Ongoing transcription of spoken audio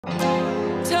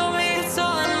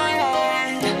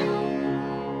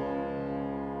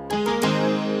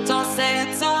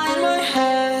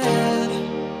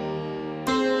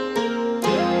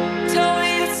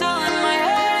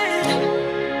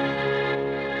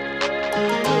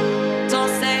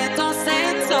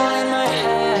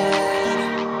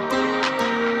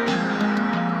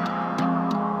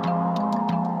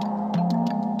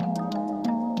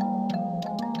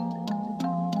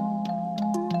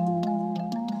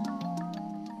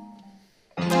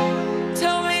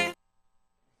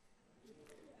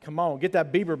Come on, get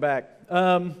that Bieber back.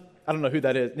 I don't know who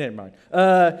that is. Never mind.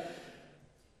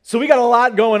 So we got a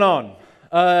lot going on.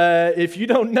 If you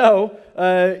don't know,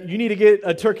 you need to get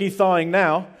a turkey thawing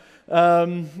now.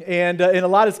 And a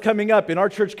lot is coming up, and our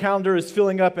church calendar is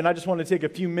filling up, and I just want to take a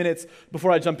few minutes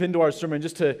before I jump into our sermon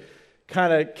just to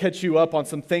kind of catch you up on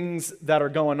some things that are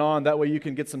going on. That way you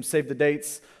can get some save the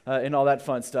dates and all that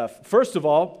fun stuff. First of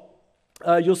all,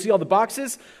 you'll see all the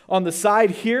boxes on the side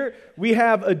here. We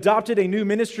have adopted a new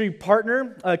ministry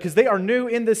partner because they are new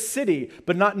in the city,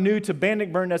 but not new to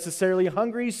Bannockburn necessarily.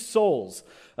 Hungry Souls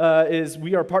is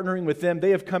we are partnering with them. They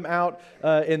have come out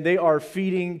and they are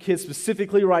feeding kids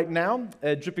specifically right now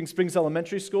at Dripping Springs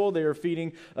Elementary School. They are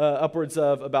feeding upwards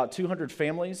of about 200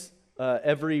 families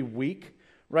every week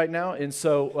right now. And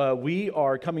so we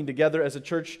are coming together as a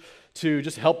church to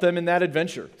just help them in that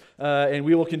adventure. And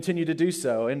we will continue to do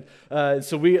so. And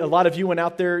so a lot of you went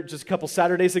out there just a couple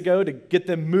Saturdays ago to get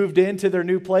them moved into their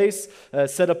new place,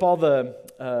 set up all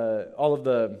of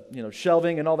the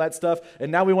shelving and all that stuff.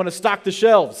 And now we want to stock the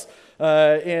shelves.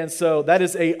 And so that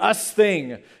is a us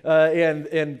thing.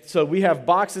 And so we have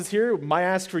boxes here. My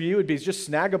ask for you would be just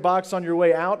snag a box on your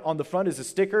way out. On the front is a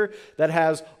sticker that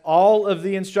has all of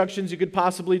the instructions you could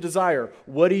possibly desire.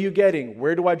 What are you getting?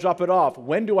 Where do I drop it off?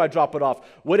 When do I drop it off?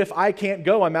 What if I can't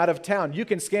go? I'm out of town. You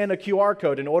can scan a QR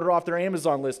code and order off their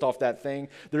Amazon list off that thing.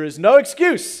 There is no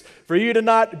excuse for you to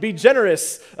not be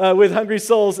generous with Hungry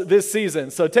Souls this season.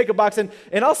 So take a box and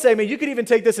I'll say, you could even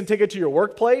take this and take it to your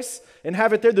workplace and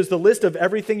have it there. There's the list of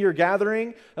everything you're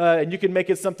gathering, and you can make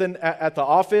it something at the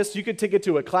office. You could take it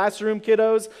to a classroom,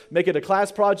 kiddos, make it a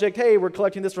class project. Hey, we're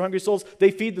collecting this for Hungry Souls. They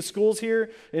feed the schools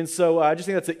here, and so I just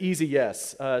think that's an easy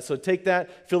yes. So take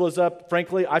that, fill those up.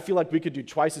 Frankly, I feel like we could do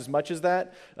twice as much as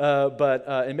that,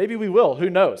 and maybe we will.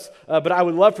 Who knows? But I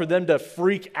would love for them to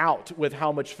freak out with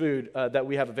how much food that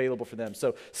we have available for them.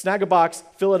 So snag a box,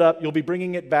 fill it up. You'll be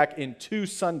bringing it back in 2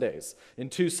 Sundays. In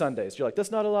 2 Sundays. You're like,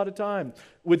 that's not a lot of time.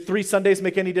 Would 3 Sundays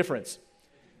make any difference?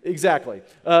 Exactly.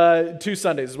 2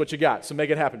 Sundays is what you got, so make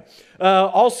it happen.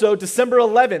 Also, December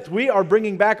 11th, we are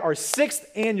bringing back our 6th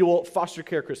annual foster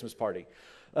care Christmas party.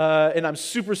 And I'm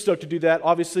super stoked to do that.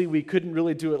 Obviously, we couldn't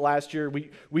really do it last year.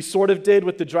 We sort of did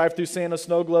with the drive-through Santa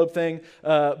snow globe thing,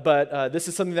 but this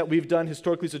is something that we've done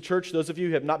historically as a church. Those of you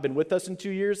who have not been with us in 2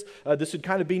 years, this would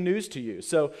kind of be news to you.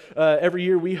 So every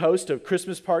year we host a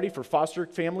Christmas party for foster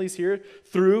families here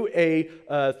through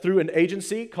an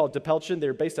agency called DePelchin.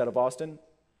 They're based out of Austin,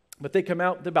 but they come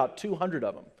out, about 200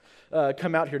 of them.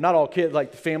 Come out here, not all kids,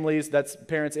 like the families, that's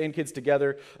parents and kids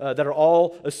together, that are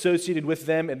all associated with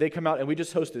them, and they come out and we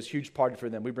just host this huge party for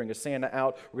them. We bring a Santa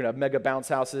out, we're going to have mega bounce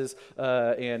houses,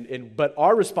 but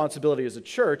our responsibility as a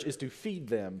church is to feed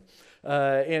them.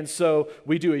 And so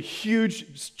we do a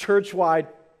huge church-wide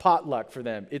potluck for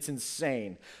them. It's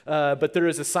insane. But there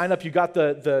is a sign up. You got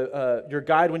your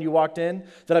guide when you walked in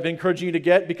that I've been encouraging you to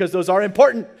get because those are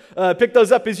important. Pick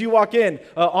those up as you walk in.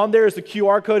 On there is the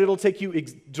QR code. It'll take you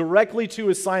directly to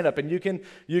a sign up, and you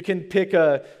can pick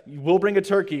we'll bring a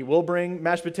turkey. We'll bring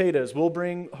mashed potatoes. We'll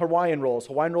bring Hawaiian rolls.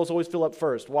 Hawaiian rolls always fill up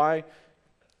first. Why?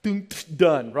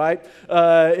 Done, right?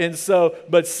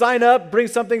 But sign up, bring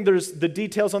something. There's the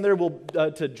details on there. We'll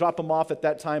to drop them off at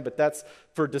that time, but that's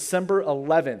for December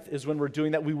 11th is when we're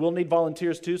doing that. We will need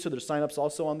volunteers too, so there's sign-ups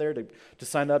also on there to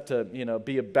sign up to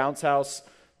be a bounce house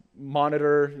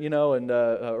monitor, and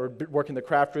or work in the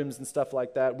craft rooms and stuff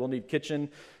like that. We'll need kitchen,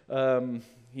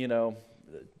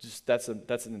 just that's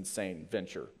an insane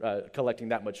venture, collecting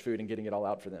that much food and getting it all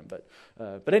out for them.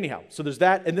 But anyhow, so there's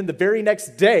that, and then the very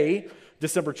next day,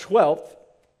 December 12th,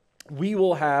 we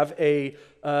will have a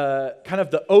kind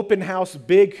of the open house,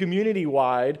 big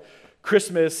community-wide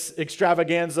Christmas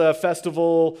extravaganza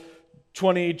festival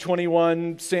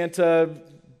 2021 Santa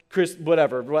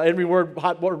whatever, every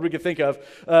hot word we could think of,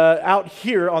 out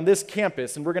here on this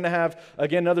campus. And we're going to have,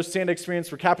 again, another Santa experience.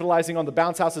 We're capitalizing on the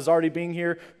bounce houses already being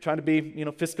here, trying to be,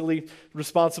 fiscally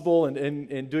responsible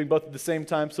and doing both at the same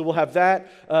time. So we'll have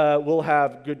that. We'll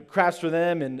have good crafts for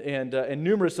them and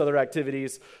numerous other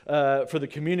activities for the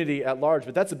community at large.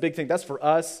 But that's a big thing. That's for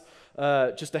us.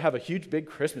 Just to have a huge, big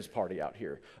Christmas party out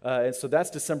here. And so that's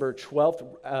December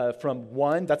 12th from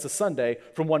 1, that's a Sunday,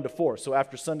 from 1 to 4. So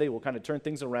after Sunday, we'll kind of turn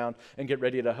things around and get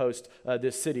ready to host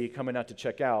this city coming out to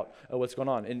check out what's going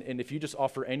on. And if you just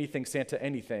offer anything, Santa,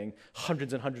 anything,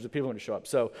 hundreds and hundreds of people are going to show up.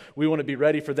 So we want to be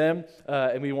ready for them,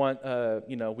 and we want to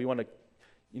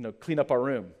clean up our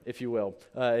room, if you will,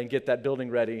 and get that building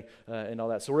ready and all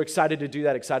that. So we're excited to do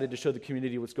that, excited to show the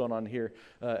community what's going on here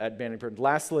at Bannockburn.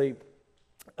 Lastly,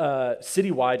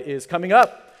 Citywide is coming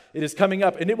up. It is coming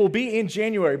up, and it will be in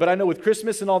January. But I know with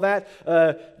Christmas and all that,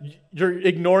 you're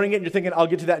ignoring it, and you're thinking, I'll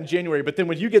get to that in January. But then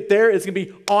when you get there, it's going to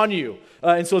be on you.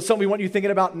 And so it's something we want you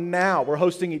thinking about now. We're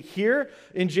hosting it here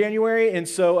in January, and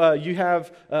so you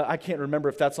have, I can't remember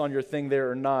if that's on your thing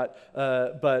there or not,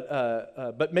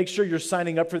 but make sure you're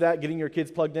signing up for that, getting your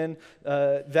kids plugged in.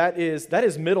 That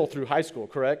is middle through high school,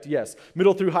 correct? Yes,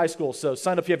 middle through high school. So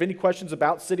sign up if you have any questions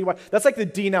about Citywide. That's like the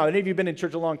D-Now. Any of you been in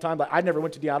church a long time? Like I never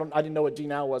went to D-Now. I didn't know what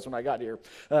D-Now was when I got here.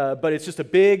 But it's just a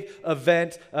big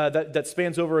event that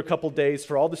spans over a couple days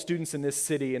for all the students in this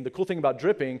city. And the cool thing about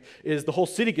Dripping is the whole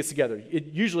city gets together.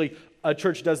 Usually a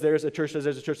church does theirs, a church does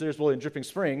theirs, a church does theirs. Well, in Dripping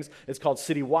Springs, it's called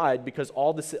Citywide because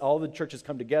all the churches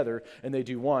come together and they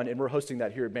do one. And we're hosting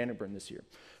that here at Bannockburn this year.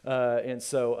 And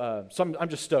so I'm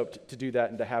just stoked to do that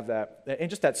and to have that. And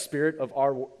just that spirit of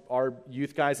our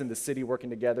youth guys in the city working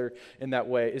together in that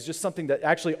way is just something that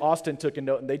actually Austin took a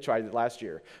note, and they tried it last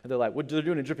year. And they're like, what they're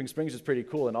doing in Dripping Springs is pretty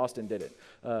cool, and Austin did it.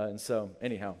 And so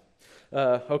anyhow,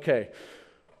 okay.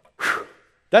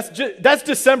 That's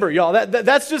December, y'all.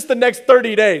 That's just the next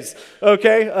 30 days,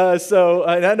 okay?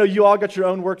 And I know you all got your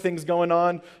own work things going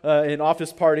on in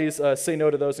office parties. Say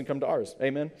no to those and come to ours.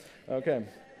 Amen? Okay.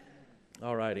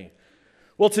 All righty.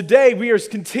 Well, today we are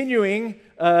continuing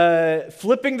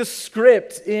flipping the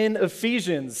script in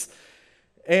Ephesians.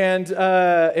 And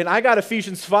I got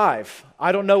Ephesians 5.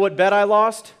 I don't know what bet I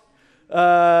lost.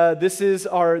 This is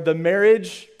the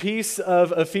marriage piece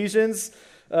of Ephesians.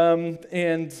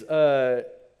 And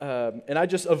I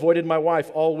just avoided my wife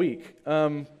all week,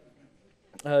 so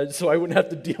I wouldn't have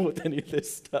to deal with any of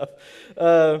this stuff.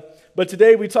 But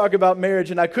today we talk about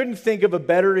marriage, and I couldn't think of a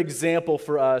better example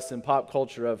for us in pop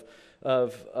culture of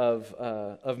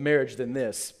marriage than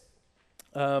this.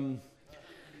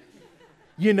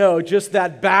 Just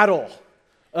that battle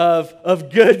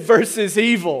of good versus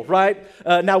evil, right?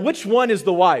 Now, which one is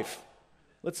the wife?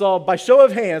 Let's all, by show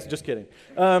of hands, just kidding.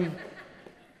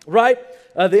 Right?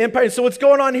 The empire. So what's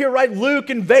going on here, right? Luke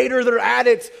and Vader, they're at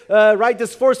it, right?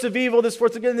 This force of evil, this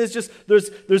force of good.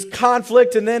 There's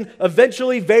conflict, and then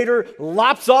eventually Vader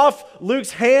lops off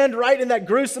Luke's hand, right, in that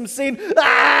gruesome scene.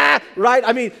 Ah! Right?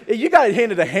 I mean, you got to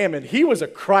hand it to Hammond. He was a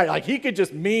cry. Like, he could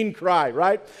just mean cry,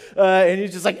 right? And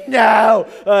he's just like, no!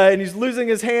 And he's losing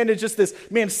his hand. It's just this,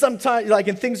 man, sometimes, like,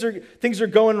 and things are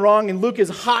going wrong, and Luke is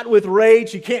hot with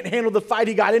rage. He can't handle the fight.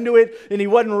 He got into it, and he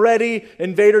wasn't ready,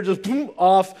 and Vader just, boom,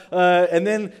 off, and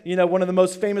then, one of the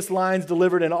most famous lines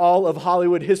delivered in all of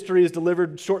Hollywood history is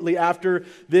delivered shortly after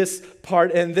this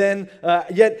part. And then,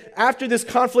 yet after this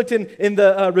conflict in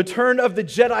the Return of the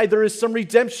Jedi, there is some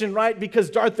redemption, right? Because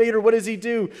Darth Vader, what does he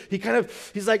do?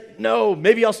 He's like, no,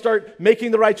 maybe I'll start making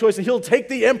the right choice. And he'll take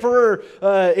the Emperor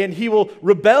and he will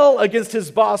rebel against his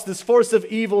boss, this force of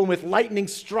evil, and with lightning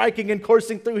striking and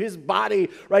coursing through his body,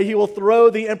 right? He will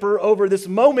throw the Emperor over. This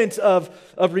moment of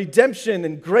redemption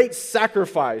and great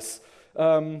sacrifice.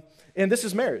 And this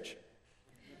is marriage.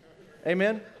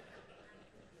 Amen?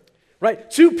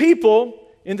 Right? Two people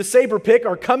in the saber pick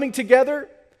are coming together.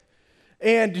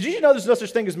 And did you know there's no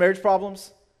such thing as marriage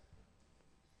problems?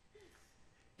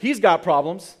 He's got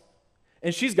problems,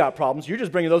 and she's got problems. You're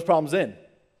just bringing those problems in.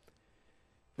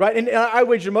 Right? And I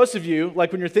wager most of you,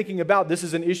 like when you're thinking about this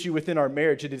is an issue within our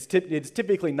marriage, it's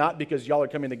typically not because y'all are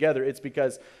coming together. It's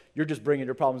because you're just bringing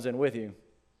your problems in with you.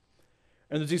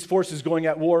 And there's these forces going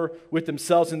at war with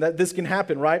themselves, and that this can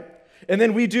happen, right? And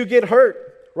then we do get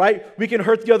hurt, right? We can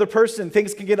hurt the other person.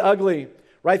 Things can get ugly,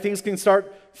 right? Things can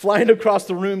start flying across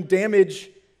the room. Damage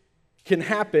can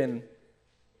happen.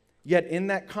 Yet in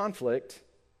that conflict,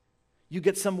 you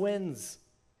get some wins.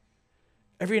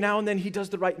 Every now and then he does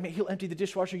the right, he'll empty the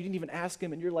dishwasher. You didn't even ask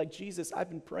him, and you're like, Jesus, I've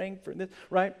been praying for this,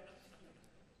 right?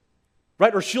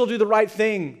 Right? Or she'll do the right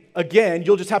thing again.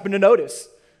 You'll just happen to notice,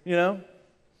 And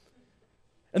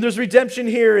there's redemption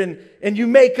here, and you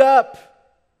make up,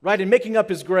 right? And making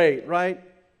up is great, right?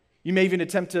 You may even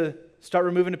attempt to start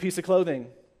removing a piece of clothing.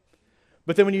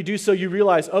 But then when you do so, you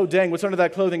realize, oh, dang, what's under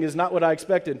that clothing is not what I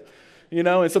expected,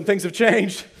 and some things have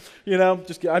changed,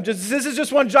 this is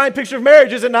just one giant picture of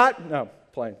marriage, is it not? No,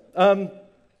 plain.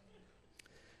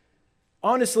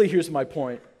 Honestly, here's my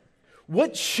point.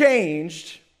 What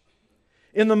changed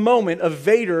in the moment of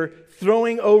Vader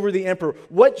throwing over the Emperor?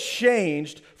 What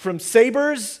changed from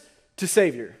sabers to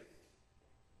Savior?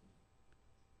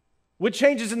 What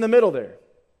changes in the middle there?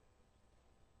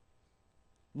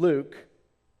 Luke,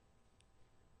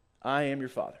 I am your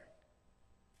father.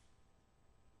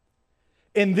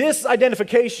 And this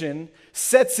identification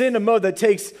sets in a mode that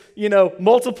takes,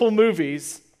 multiple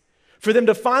movies For them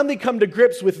to finally come to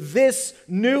grips with this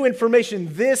new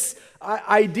information, this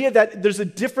idea that there's a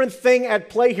different thing at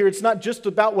play here. It's not just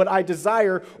about what I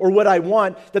desire or what I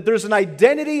want, that there's an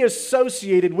identity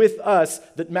associated with us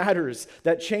that matters,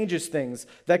 that changes things,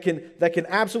 that can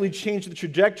absolutely change the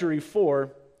trajectory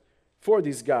for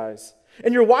these guys.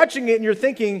 And you're watching it and you're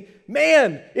thinking,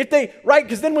 man, if they, right?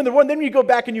 Because then then you go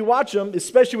back and you watch them,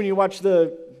 especially when you watch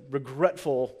the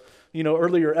regretful,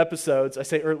 earlier episodes, I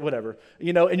say, whatever,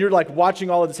 and you're like watching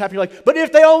all of this happen. You're like, but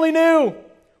if they only knew,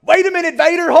 wait a minute,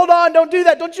 Vader, hold on, don't do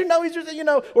that. Don't you know he's just,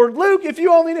 or Luke, if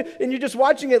you only knew, and you're just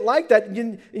watching it like that,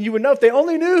 and you would know if they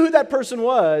only knew who that person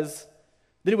was,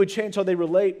 then it would change how they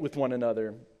relate with one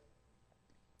another.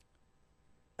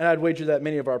 And I'd wager that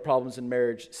many of our problems in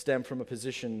marriage stem from a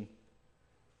position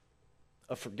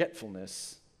of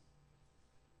forgetfulness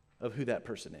of who that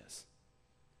person is.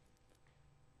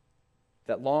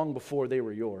 That long before they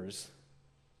were yours,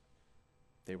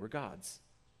 they were God's.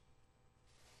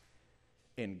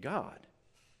 And God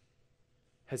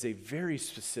has a very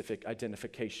specific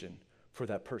identification for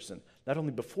that person, not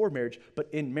only before marriage, but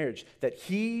in marriage, that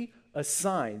He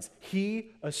assigns,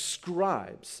 He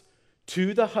ascribes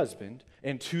to the husband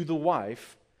and to the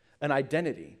wife an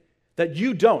identity that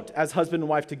you don't as husband and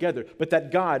wife together, but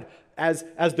that God, as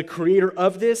the creator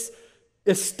of this,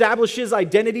 establishes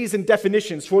identities and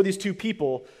definitions for these two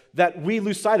people that we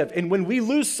lose sight of. And when we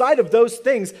lose sight of those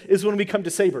things is when we come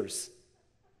to sabers.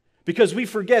 Because we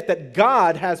forget that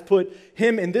God has put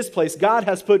him in this place, God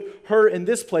has put her in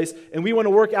this place, and we want to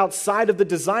work outside of the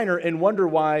designer and wonder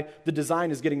why the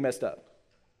design is getting messed up.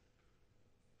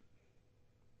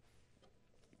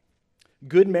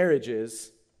 Good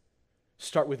marriages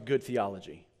start with good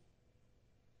theology.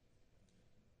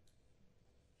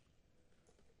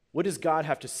 What does God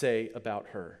have to say about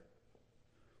her?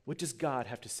 What does God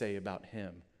have to say about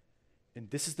him? And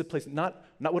this is the place, not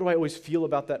what do I always feel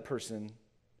about that person,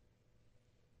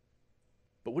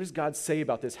 but what does God say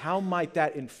about this? How might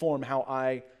that inform how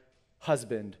I,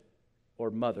 husband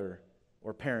or mother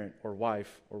or parent or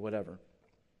wife or whatever?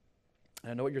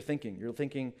 And I know what you're thinking. You're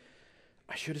thinking,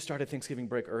 I should have started Thanksgiving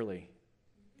break early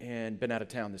and been out of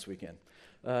town this weekend.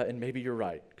 And maybe you're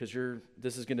right, because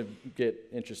this is going to get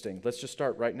interesting. Let's just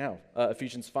start right now.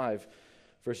 Ephesians 5,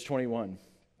 verse 21.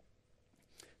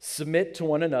 Submit to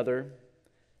one another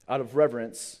out of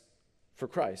reverence for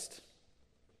Christ.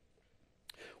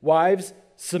 Wives,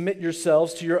 submit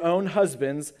yourselves to your own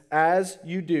husbands as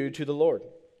you do to the Lord.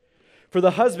 For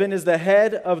the husband is the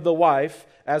head of the wife,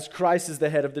 as Christ is the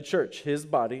head of the church, his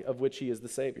body, of which he is the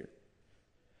Savior.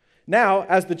 Now,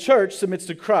 as the church submits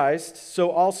to Christ, so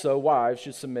also wives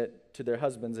should submit to their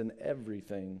husbands in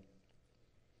everything.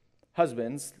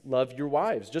 Husbands, love your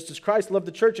wives, just as Christ loved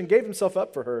the church and gave himself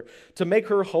up for her, to make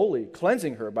her holy,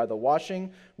 cleansing her by the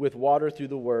washing with water through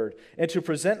the word, and to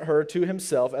present her to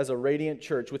himself as a radiant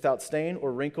church, without stain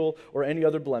or wrinkle or any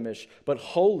other blemish, but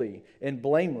holy and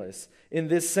blameless. In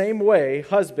this same way,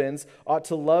 husbands ought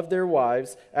to love their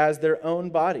wives as their own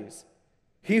bodies.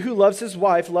 He who loves his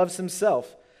wife loves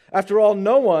himself. After all,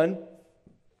 no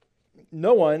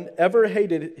one ever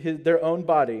hated their own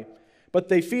body, but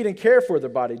they feed and care for their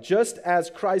body, just as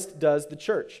Christ does the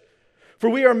church. For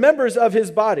we are members of his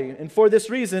body, and for this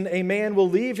reason a man will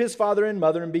leave his father and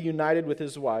mother and be united with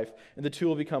his wife, and the two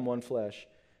will become one flesh.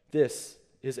 This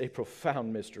is a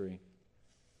profound mystery.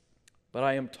 But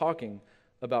I am talking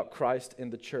about Christ and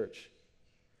the church.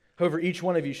 However, each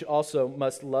one of you also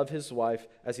must love his wife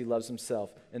as he loves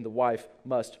himself, and the wife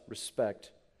must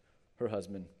respect her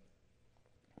husband.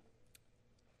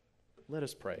 Let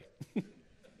us pray.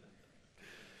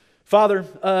 Father,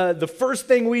 the first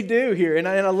thing we do here, and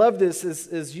I love this,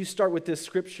 is you start with this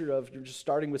scripture of you're just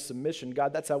starting with submission.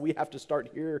 God, that's how we have to start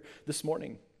here this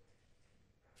morning.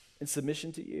 In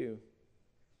submission to you.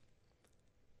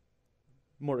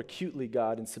 More acutely,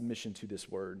 God, in submission to this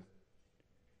word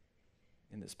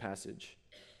in this passage.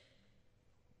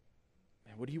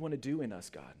 Man, what do you want to do in us,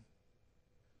 God?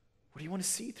 What do you want to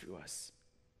see through us?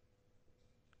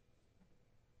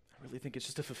 I really think it's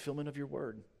just a fulfillment of your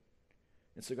word.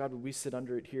 And so, God, would we sit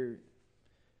under it here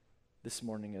this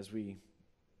morning as we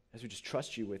just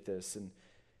trust you with this?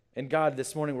 And God,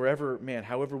 this morning,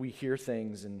 however we hear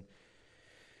things and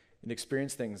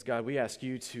experience things, God, we ask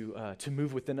you to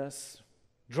move within us,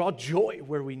 draw joy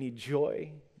where we need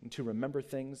joy, and to remember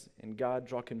things. And God,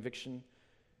 draw conviction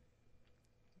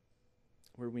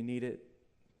where we need it.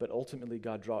 But ultimately,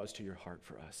 God, draw us to your heart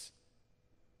for us.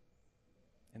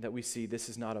 And that we see this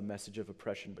is not a message of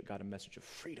oppression, but God, a message of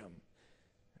freedom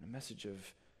and a message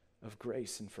of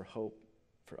grace and for hope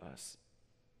for us.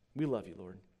 We love you,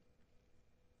 Lord.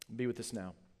 Be with us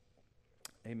now.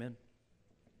 Amen.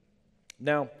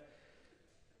 Now,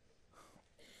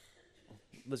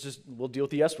 we'll deal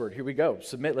with the S word. Here we go.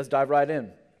 Submit. Let's dive right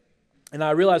in. And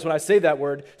I realize when I say that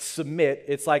word, submit,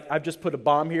 it's like I've just put a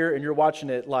bomb here and you're watching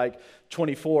it like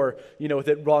 24, with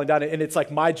it rolling down. And it's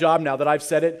like my job now that I've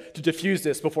said it to diffuse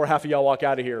this before half of y'all walk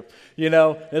out of here, And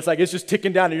it's like it's just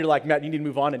ticking down and you're like, Matt, you need to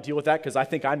move on and deal with that because I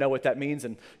think I know what that means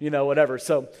and, whatever.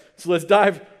 So let's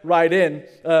dive right in.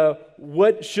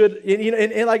 What should,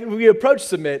 and like we approach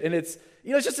submit and it's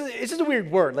just a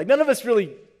weird word. Like none of us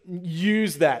really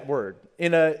use that word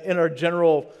in our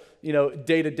general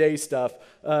day-to-day stuff.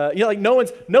 Like no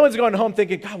one's going home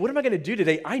thinking, God, what am I going to do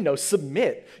today? I know,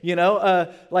 submit,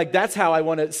 like that's how I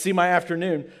want to see my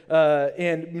afternoon.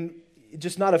 And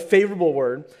just not a favorable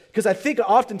word. Because I think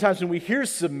oftentimes when we hear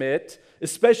submit,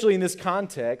 especially in this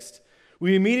context,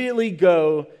 we immediately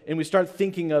go and we start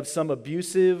thinking of some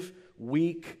abusive,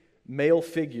 weak male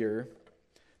figure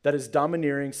that is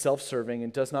domineering, self-serving,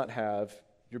 and does not have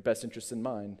your best interests in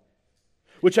mind.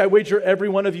 Which I wager every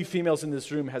one of you females in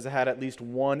this room has had at least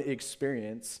one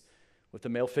experience with a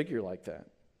male figure like that.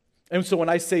 And so when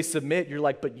I say submit, you're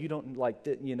like, but you don't like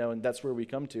that, and that's where we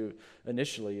come to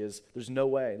initially is there's no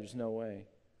way.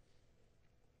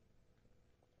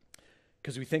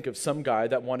 Because we think of some guy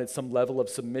that wanted some level of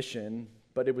submission,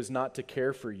 but it was not to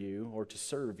care for you or to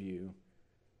serve you.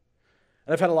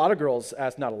 And I've had a lot of girls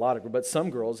ask, not a lot of girls, but some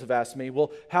girls have asked me,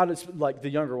 well, how does, like the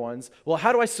younger ones, well,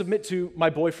 how do I submit to my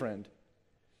boyfriend?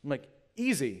 I'm like,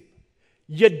 easy.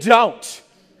 You don't.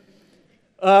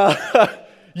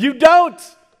 You don't.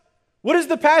 What is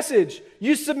the passage?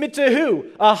 You submit to who?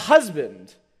 A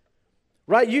husband.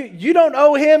 Right? You don't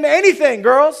owe him anything,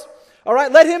 girls. All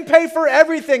right? Let him pay for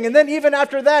everything. And then even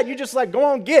after that, you just like, go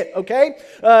on, get, okay?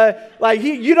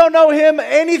 You don't owe him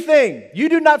anything. You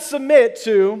do not submit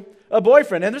to a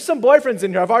boyfriend. And there's some boyfriends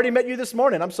in here. I've already met you this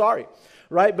morning. I'm sorry.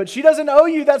 Right? But she doesn't owe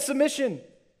you that submission.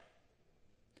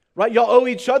 Right? Y'all owe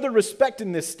each other respect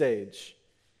in this stage.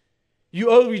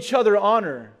 You owe each other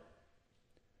honor.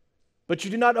 But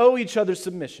you do not owe each other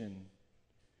submission.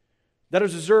 That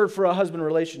is reserved for a husband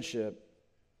relationship.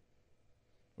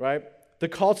 Right? The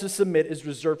call to submit is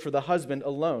reserved for the husband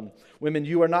alone. Women,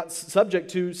 you are not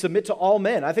subject to submit to all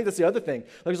men. I think that's the other thing.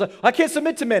 Like, it's like, I can't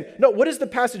submit to men. No, what does the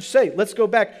passage say? Let's go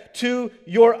back to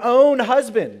your own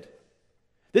husband.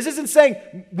 This isn't saying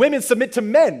women submit to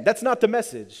men. That's not the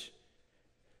message.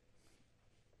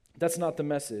 That's not the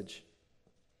message.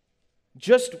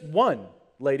 Just one,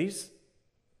 ladies.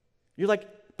 You're like,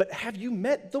 but have you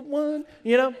met the one?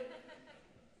 And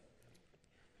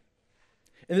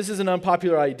this is an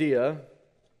unpopular idea,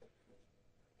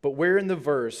 but where in the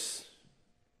verse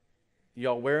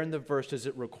does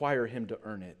it require him to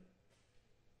earn it?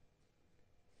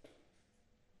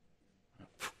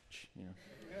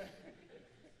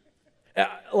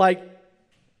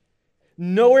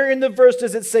 Nowhere in the verse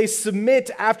does it say submit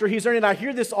after he's earned it. I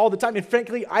hear this all the time, and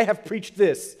frankly, I have preached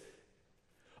this.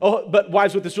 Oh, but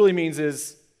wives, what this really means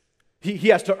is he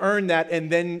has to earn that, and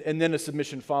then a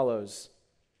submission follows.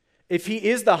 If he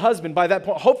is the husband by that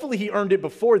point, hopefully he earned it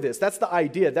before this. That's the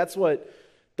idea. That's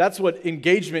what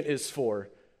engagement is for.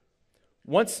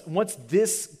 Once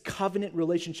this covenant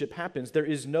relationship happens, there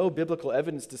is no biblical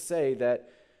evidence to say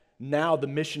that now the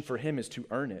mission for him is to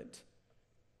earn it.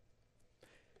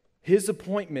 His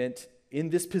appointment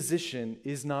in this position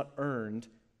is not earned,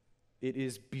 it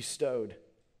is bestowed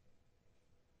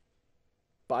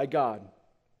by God.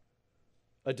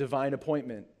 A divine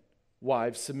appointment.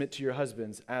 Wives, submit to your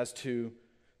husbands as to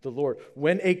the Lord.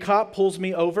 When a cop pulls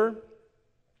me over,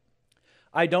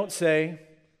 I don't say,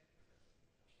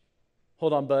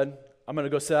 hold on, bud, I'm going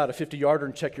to go set out a 50-yarder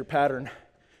and check your pattern.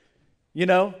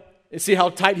 And see how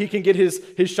tight he can get his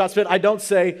shots fit. I don't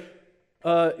say,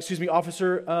 excuse me,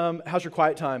 officer, how's your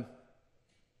quiet time?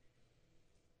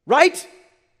 Right?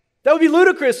 That would be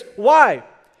ludicrous. Why?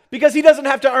 Because he doesn't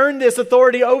have to earn this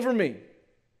authority over me.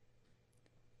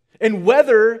 And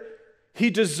whether he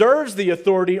deserves the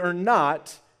authority or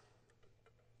not,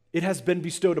 it has been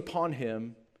bestowed upon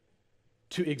him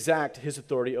to exact his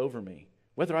authority over me,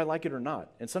 whether I like it or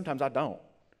not. And sometimes I don't.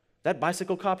 That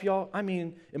bicycle cop, y'all,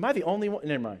 am I the only one?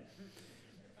 Never mind.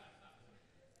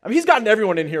 He's gotten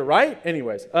everyone in here, right?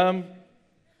 Anyways, I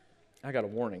got a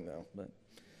warning, though.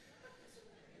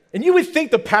 And you would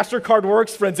think the pastor card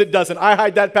works. Friends, it doesn't. I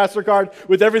hide that pastor card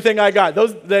with everything I got.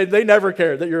 They never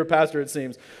care that you're a pastor, it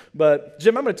seems. But,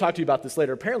 Jim, I'm going to talk to you about this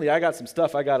later. Apparently, I got some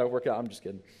stuff I got to work out. I'm just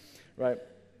kidding, right?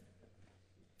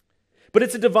 But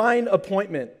it's a divine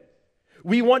appointment.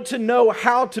 We want to know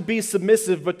how to be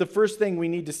submissive, but the first thing we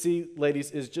need to see,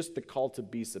 ladies, is just the call to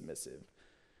be submissive.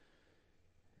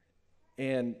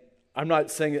 And I'm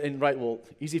not saying, and right, well,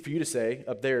 easy for you to say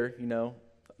up there,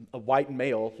 a white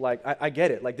male. Like, I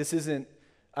get it. Like, this isn't,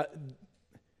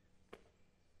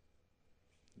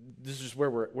 this is just where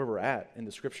we're at in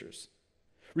the scriptures.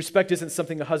 Respect isn't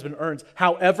something a husband earns.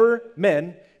 However,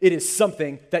 men, it is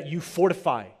something that you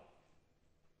fortify.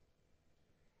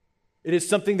 It is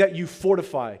something that you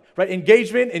fortify, right?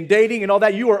 Engagement and dating and all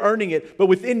that, you are earning it. But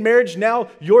within marriage now,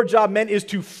 your job, men, is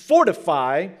to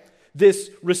fortify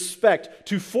this respect,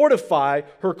 to fortify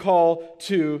her call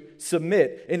to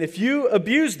submit. And if you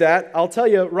abuse that, I'll tell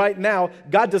you right now,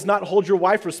 God does not hold your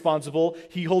wife responsible.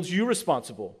 He holds you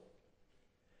responsible.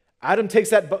 Eve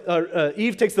takes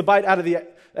the bite out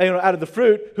of the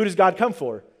fruit. Who does God come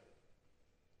for?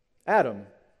 Adam.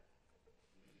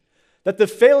 That the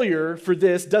failure for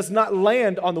this does not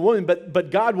land on the woman, but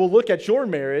God will look at your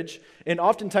marriage, and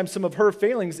oftentimes some of her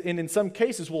failings, and in some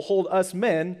cases will hold us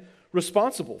men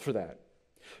responsible for that.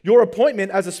 Your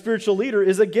appointment as a spiritual leader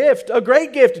is a gift, a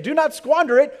great gift. Do not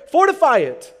squander it. Fortify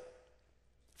it.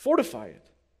 Fortify it.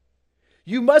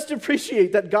 You must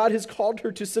appreciate that God has called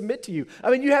her to submit to you. I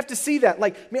mean, you have to see that.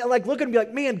 Look at him and be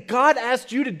like, man, God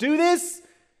asked you to do this?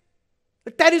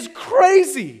 Like, that is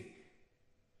crazy.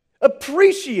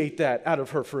 Appreciate that out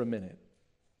of her for a minute,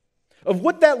 of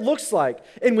what that looks like.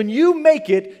 And when you make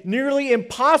it nearly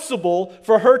impossible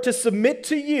for her to submit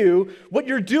to you, what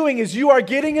you're doing is you are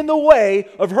getting in the way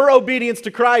of her obedience to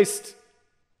Christ.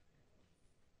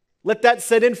 Let that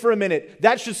set in for a minute.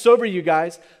 That should sober you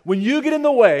guys. When you get in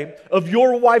the way of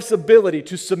your wife's ability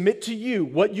to submit to you,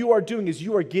 what you are doing is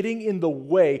you are getting in the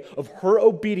way of her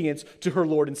obedience to her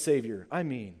Lord and Savior.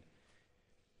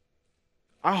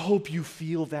 I hope you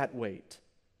feel that weight.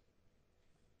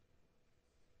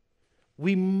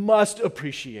 We must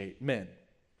appreciate, men,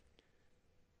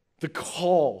 the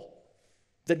call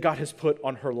that God has put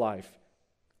on her life.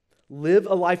 Live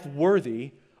a life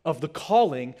worthy of the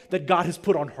calling that God has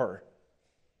put on her.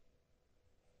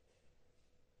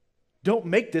 Don't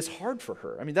make this hard for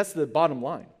her. That's the bottom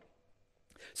line.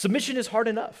 Submission is hard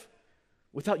enough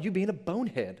without you being a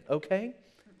bonehead, okay?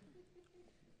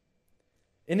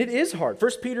 And it is hard.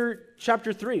 1 Peter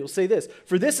chapter 3 will say this,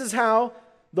 "For this is how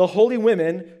the holy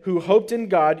women who hoped in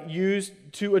God used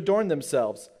to adorn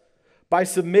themselves, by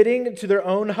submitting to their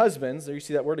own husbands," there you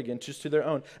see that word again, just to their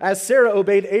own, "as Sarah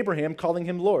obeyed Abraham, calling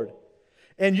him Lord.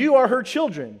 And you are her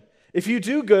children, if you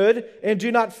do good and do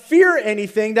not fear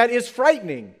anything that is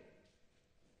frightening."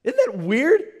 Isn't that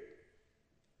weird?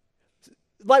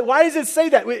 Like, why does it say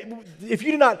that? If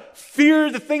you do not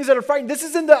fear the things that are frightening, this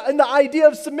is in the idea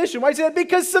of submission. Why do you say that?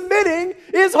 Because submitting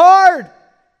is hard.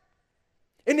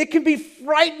 And it can be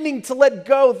frightening to let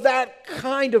go. That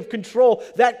kind of control,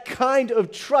 that kind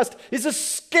of trust is a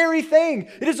scary thing.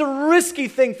 It is a risky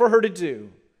thing for her to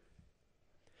do.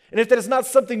 And if that is not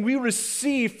something we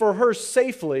receive for her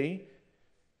safely,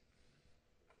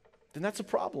 then that's a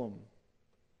problem.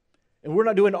 And we're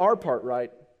not doing our part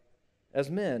right as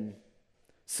men.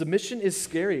 Submission is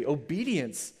scary.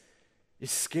 Obedience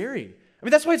is scary.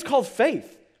 That's why it's called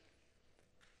faith.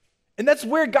 And that's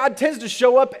where God tends to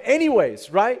show up anyways,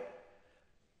 right?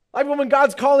 Like when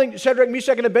God's calling Shadrach,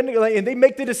 Meshach, and Abednego, and they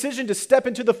make the decision to step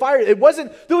into the fire, there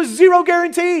was zero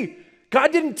guarantee.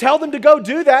 God didn't tell them to go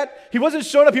do that. He wasn't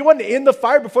showing up. He wasn't in the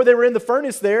fire before they were in the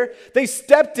furnace there. They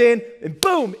stepped in, and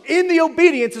boom, in the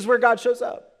obedience is where God shows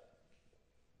up.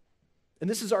 And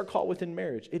this is our call within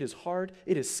marriage. It is hard.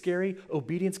 It is scary.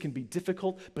 Obedience can be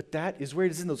difficult, but that is where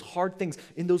it is in those hard things,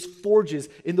 in those forges,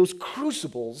 in those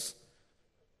crucibles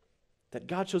that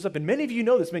God shows up. And many of you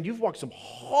know this, man. You've walked some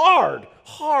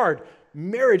hard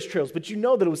marriage trails, but you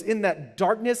know that it was in that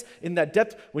darkness, in that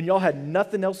depth, when y'all had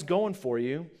nothing else going for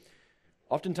you.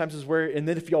 Oftentimes is where, and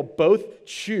then if y'all both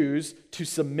choose to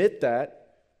submit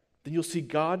that, then you'll see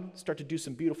God start to do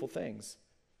some beautiful things.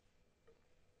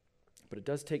 But it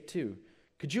does take two.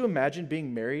 Could you imagine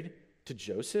being married to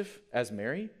Joseph as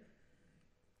Mary?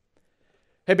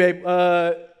 "Hey, babe,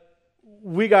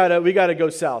 we gotta go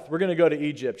south. We're gonna go to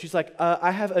Egypt." She's like,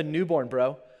 "I have a newborn,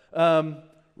 bro."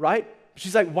 Right?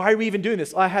 She's like, "Why are we even doing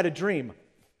this?" "I had a dream."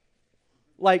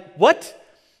 Like, what?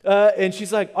 And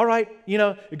she's like, "All right,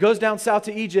 it goes down south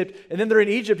to Egypt." And then they're in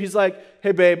Egypt. He's like,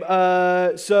 "Hey, babe,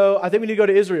 so I think we need to go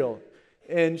to Israel."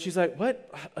 And she's like,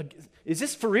 "What? Is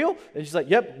this for real?" And she's like,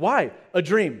 "Yep, why?" "A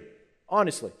dream,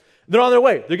 honestly." They're on their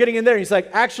way. They're getting in there. And he's like,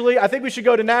 "Actually, I think we should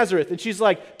go to Nazareth." And she's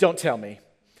like, "Don't tell me."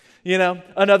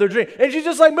 Another dream. And she's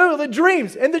just like moving the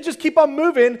dreams. And they just keep on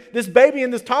moving this baby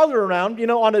and this toddler around,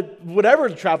 on a whatever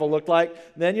the travel looked like.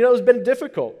 Then, it's been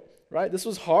difficult, right? This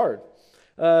was hard.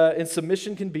 And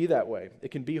submission can be that way.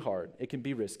 It can be hard. It can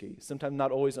be risky. Sometimes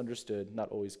not always understood, not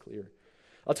always clear.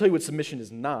 I'll tell you what submission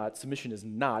is not. Submission is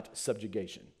not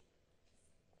subjugation.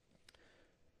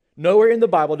 Nowhere in the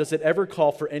Bible does it ever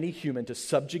call for any human to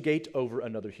subjugate over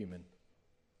another human.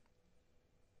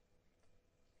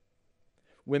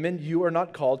 Women, you are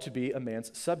not called to be a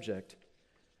man's subject.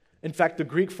 In fact, the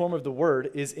Greek form of the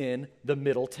word is in the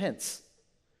middle tense,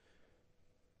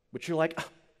 which you're like, oh,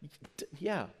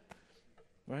 yeah,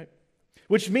 right?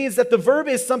 Which means that the verb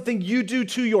is something you do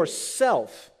to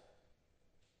yourself.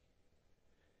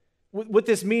 What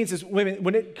this means is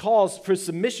when it calls for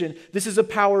submission, this is a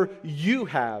power you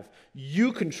have,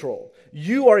 you control.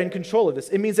 You are in control of this.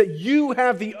 It means that you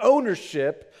have the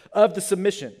ownership of the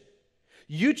submission.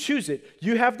 You choose it.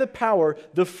 You have the power,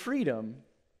 the freedom.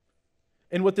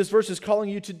 And what this verse is calling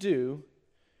you to do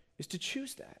is to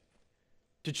choose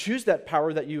that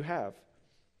power that you have.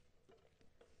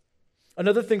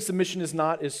 Another thing submission is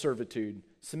not is servitude.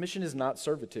 Submission is not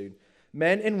servitude.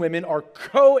 Men and women are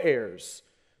co-heirs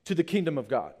to the kingdom of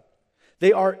God.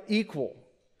 They are equal,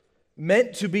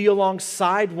 meant to be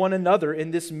alongside one another in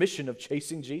this mission of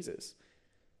chasing Jesus.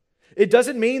 It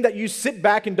doesn't mean that you sit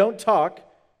back and don't talk.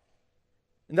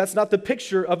 And that's not the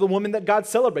picture of the woman that God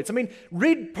celebrates. I mean,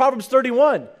 read Proverbs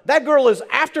 31. That girl is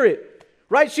after it,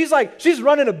 right? She's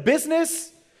running a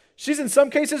business. She's in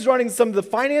some cases running some of the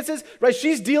finances, right?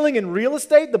 She's dealing in real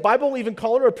estate. The Bible will even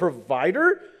call her a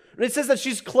provider. And it says that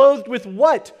she's clothed with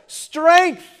what?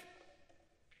 Strength.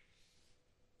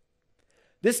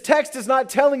 This text is not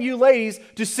telling you, ladies,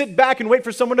 to sit back and wait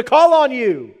for someone to call on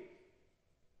you.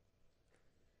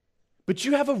 But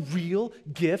you have a real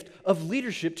gift of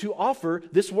leadership to offer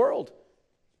this world.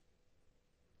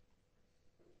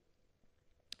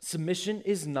 Submission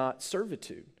is not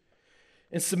servitude.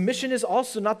 And submission is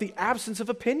also not the absence of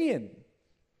opinion.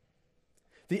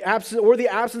 The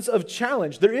absence of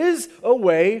challenge. There is a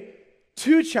way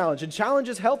to challenge, and challenge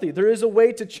is healthy. There is a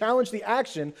way to challenge the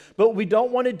action, but what we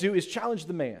don't want to do is challenge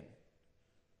the man.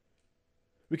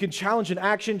 We can challenge an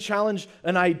action, challenge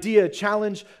an idea,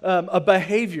 challenge a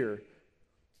behavior,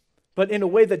 but in a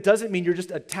way that doesn't mean you're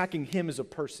just attacking him as a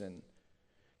person.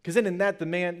 Because then in that, the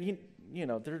man, you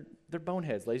know, they're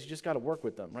boneheads, ladies. You just got to work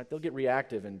with them, right? They'll get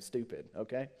reactive and stupid,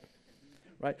 okay?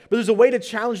 Right? But there's a way to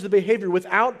challenge the behavior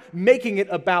without making it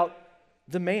about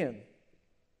the man.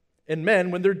 And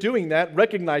men, when they're doing that,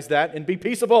 recognize that and be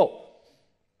peaceable.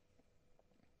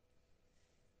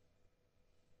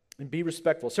 And be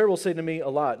respectful. Sarah will say to me a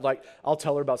lot, like, I'll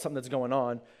tell her about something that's going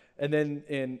on,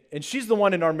 and she's the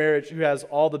one in our marriage who has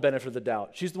all the benefit of the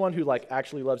doubt. She's the one who, like,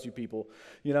 actually loves you people,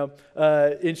 you know?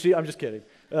 I'm just kidding.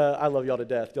 I love y'all to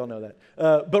death. Y'all know that.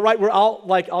 But right, where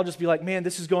I'll just be like, man,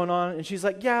 this is going on. And she's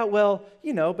like, yeah, well,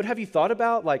 you know, but have you thought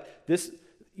about, like, this,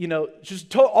 you know,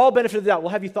 just all benefit of the doubt.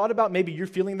 Well, have you thought about maybe you're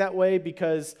feeling that way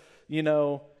because, you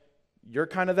know, you're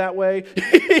kind of that way,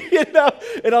 you know?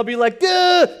 And I'll be like,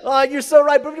 duh, you're so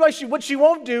right. But what she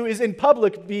won't do is in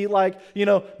public be like, you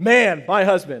know, man, my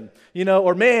husband, you know,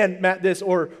 or man, Matt, this,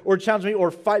 or challenge me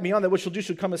or fight me on that. What she'll do,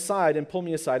 she'll come aside and pull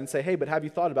me aside and say, hey, but have you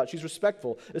thought about it? She's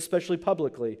respectful, especially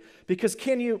publicly. Because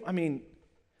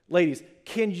ladies,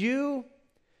 can you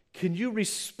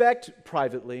respect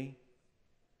privately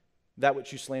that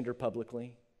which you slander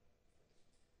publicly?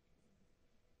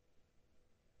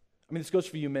 I mean, this goes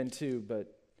for you men too,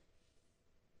 but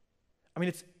I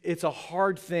mean, it's a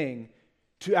hard thing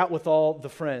to out with all the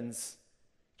friends,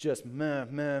 just meh,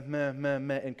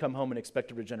 and come home and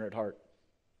expect a regenerate heart.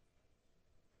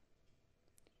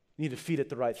 You need to feed it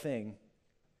the right thing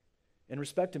and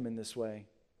respect him in this way.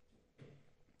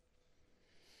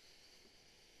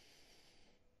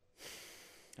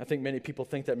 I think many people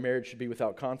think that marriage should be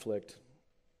without conflict.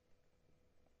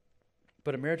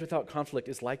 But a marriage without conflict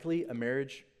is likely a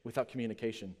marriage without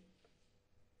communication.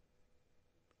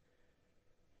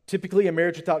 Typically, a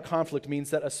marriage without conflict means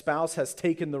that a spouse has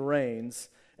taken the reins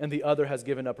and the other has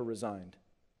given up or resigned.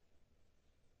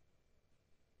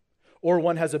 Or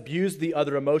one has abused the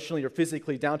other emotionally or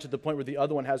physically down to the point where the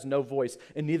other one has no voice,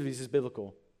 and neither of these is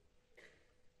biblical.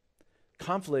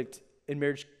 Conflict in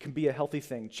marriage can be a healthy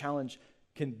thing. Challenge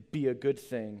can be a good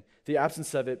thing. The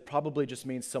absence of it probably just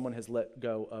means someone has let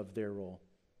go of their role.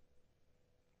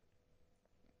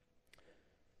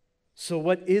 So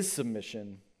what is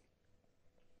submission?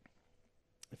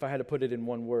 If I had to put it in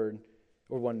one word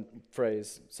or one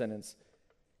phrase, sentence,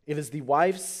 it is the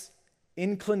wife's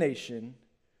inclination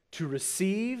to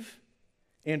receive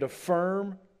and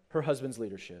affirm her husband's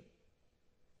leadership.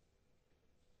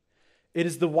 It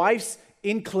is the wife's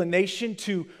inclination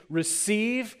to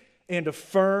receive and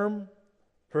affirm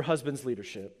her husband's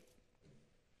leadership.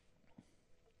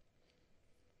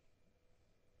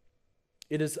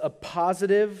 It is a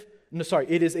posture.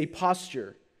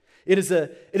 It is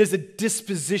a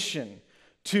disposition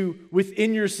to,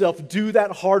 within yourself, do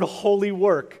that hard, holy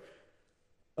work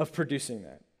of producing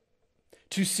that.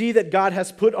 To see that God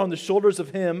has put on the shoulders of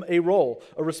him a role,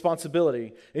 a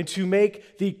responsibility, and to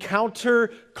make the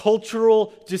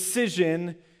counter-cultural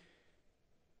decision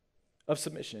of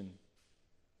submission.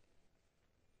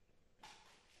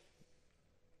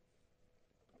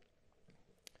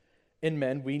 In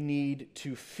men, we need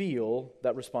to feel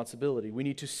that responsibility. We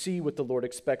need to see what the Lord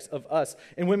expects of us.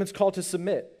 And women's called to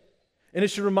submit. And it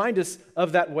should remind us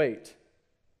of that weight.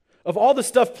 Of all the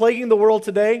stuff plaguing the world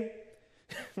today,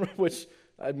 which,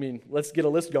 I mean, let's get a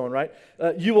list going, right?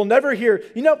 You will never hear,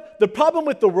 the problem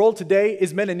with the world today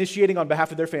is men initiating on behalf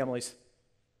of their families.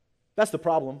 That's the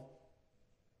problem.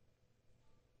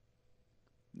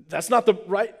 That's not the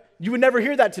right, you would never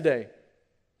hear that today.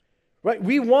 Right?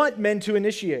 We want men to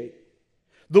initiate.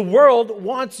 The world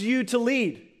wants you to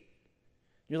lead.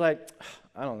 You're like,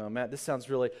 I don't know, Matt, this sounds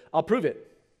really, I'll prove it.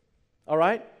 All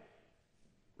right?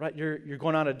 Right, you're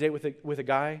going on a date with a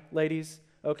guy, ladies,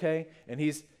 okay? And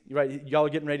he's, right, y'all are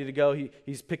getting ready to go.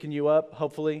 He's picking you up,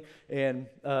 hopefully, and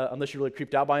unless you're really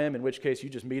creeped out by him, in which case you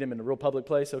just meet him in a real public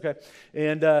place, okay?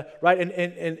 And right,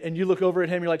 and you look over at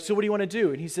him, you're like, so what do you want to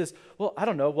do? And he says, well, I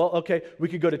don't know. Well, okay, we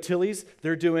could go to Tilly's.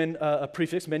 They're doing a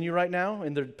prefix menu right now,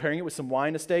 and they're pairing it with some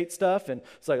wine estate stuff. And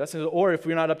it's like, that's, or if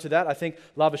we're not up to that, I think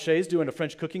Lavachet's doing a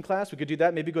French cooking class. We could do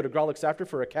that. Maybe go to Grolix after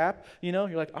for a cap. You're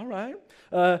like, all right,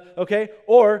 okay.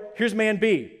 Or here's man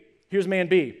B. Here's man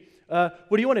B.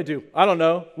 What do you want to do? I don't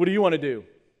know. What do you want to do?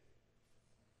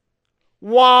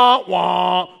 Wah,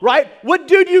 wah, right?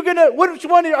 Which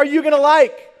one are you gonna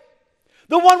like?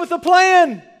 The one with a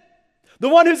plan. The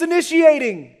one who's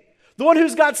initiating. The one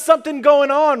who's got something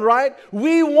going on, right?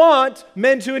 We want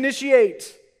men to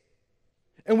initiate.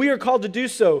 And we are called to do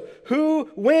so. Who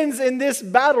wins in this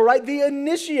battle, right? The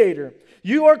initiator.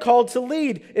 You are called to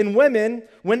lead. And women,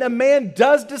 when a man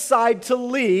does decide to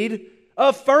lead,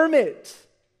 affirm it.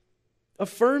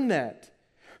 Affirm that.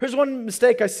 Here's one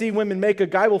mistake I see women make. A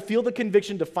guy will feel the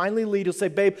conviction to finally lead. He'll say,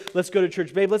 babe, let's go to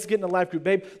church. Babe, let's get in a life group.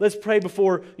 Babe, let's pray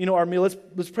before our meal.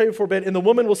 Let's pray before bed. And the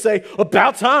woman will say,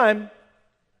 about time.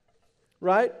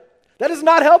 Right? That is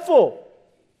not helpful.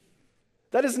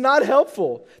 That is not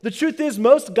helpful. The truth is,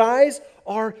 most guys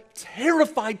are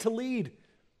terrified to lead.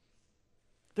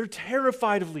 They're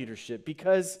terrified of leadership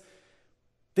because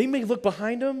they may look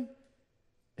behind them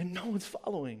and no one's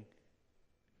following.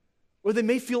 Or they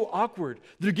may feel awkward.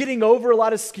 They're getting over a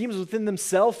lot of schemes within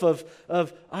themselves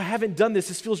of I haven't done this.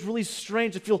 This feels really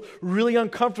strange. I feel really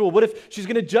uncomfortable. What if she's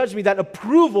going to judge me? That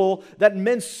approval that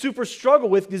men super struggle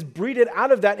with is breeded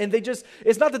out of that. And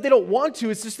it's not that they don't want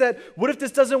to. It's just that, what if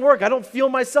this doesn't work? I don't feel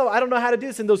myself. I don't know how to do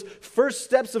this. And those first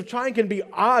steps of trying can be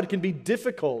odd, can be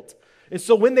difficult. And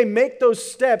so when they make those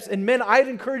steps, and men, I'd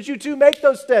encourage you to make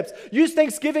those steps. Use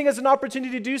Thanksgiving as an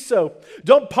opportunity to do so.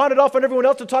 Don't pawn it off on everyone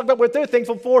else to talk about what they're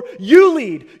thankful for. You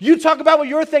lead. You talk about what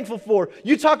you're thankful for.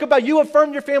 You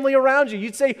affirm your family around you.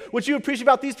 You say what you appreciate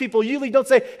about these people. You lead. Don't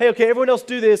say, hey, okay, everyone else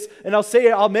do this, and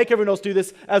I'll make everyone else do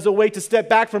this as a way to step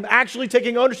back from actually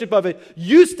taking ownership of it.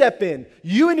 You step in.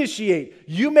 You initiate.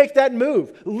 You make that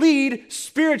move. Lead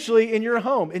spiritually in your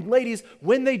home. And ladies,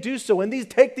 when they do so, when these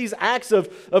take these acts of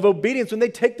obedience, when they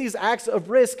take these acts of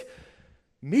risk,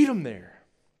 meet them there.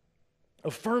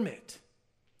 Affirm it.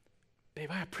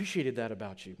 Babe, I appreciated that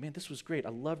about you. Man, this was great. I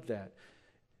loved that.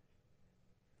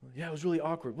 Yeah, it was really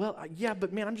awkward. Well, yeah,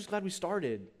 but man, I'm just glad we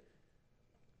started.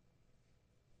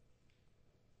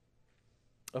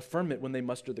 Affirm it when they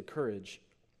muster the courage.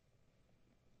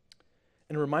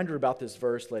 And a reminder about this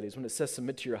verse, ladies, when it says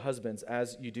submit to your husbands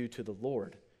as you do to the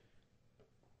Lord.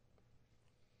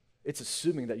 It's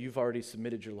assuming that you've already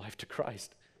submitted your life to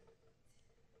Christ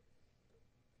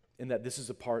and that this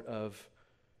is a part of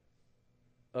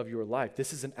your life.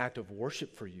 This is an act of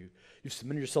worship for you. You've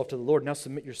submitted yourself to the Lord. Now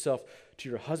submit yourself to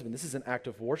your husband. This is an act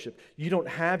of worship. You don't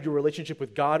have your relationship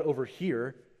with God over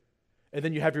here, and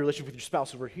then you have your relationship with your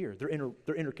spouse over here.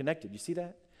 They're interconnected. You see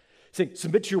that? Saying,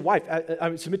 submit to your wife,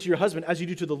 submit to your husband as you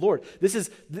do to the Lord. This is,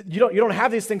 you don't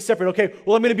have these things separate. Okay,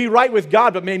 well, I'm going to be right with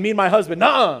God, but me and my husband,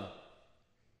 nuh-uh.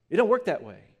 It don't work that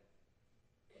way.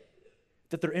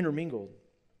 That they're intermingled.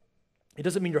 It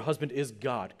doesn't mean your husband is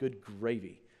God. Good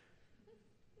gravy.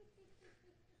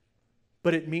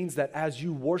 But it means that as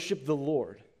you worship the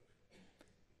Lord,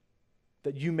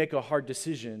 that you make a hard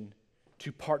decision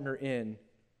to partner in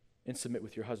and submit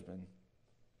with your husband.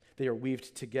 They are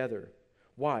weaved together.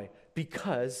 Why?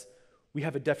 Because we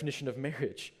have a definition of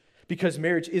marriage. because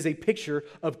marriage is a picture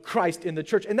of Christ in the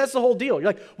church. And that's the whole deal. You're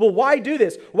like, well, why do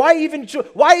this? Why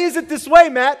is it this way,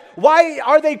 Matt? Why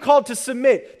are they called to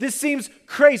submit? This seems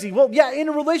crazy. Well, yeah, in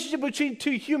a relationship between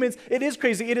two humans, it is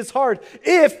crazy. It is hard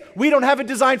if we don't have a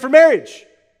design for marriage.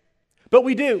 But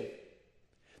we do.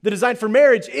 The design for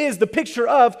marriage is the picture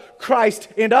of Christ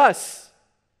and us.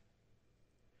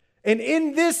 And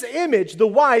in this image, the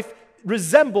wife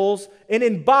resembles and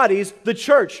embodies the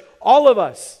church, all of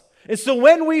us. And so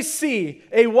when we see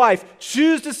a wife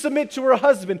choose to submit to her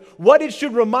husband, what it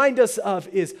should remind us of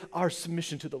is our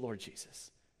submission to the Lord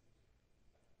Jesus.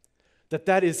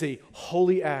 That is a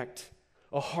holy act,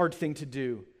 a hard thing to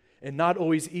do, and not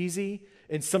always easy,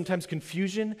 and sometimes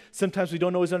confusion. Sometimes we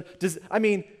don't always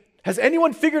understand. Has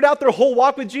anyone figured out their whole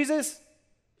walk with Jesus?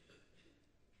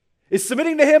 Is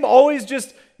submitting to him always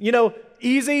just,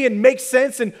 easy and makes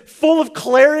sense and full of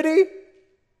clarity?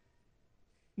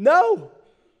 No.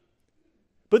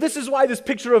 But this is why this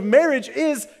picture of marriage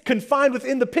is confined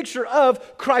within the picture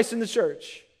of Christ in the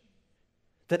church.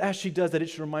 That as she does that, it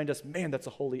should remind us, man, that's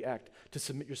a holy act to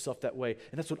submit yourself that way.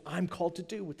 And that's what I'm called to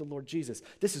do with the Lord Jesus.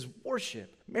 This is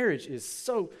worship. Marriage is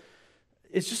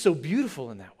it's just so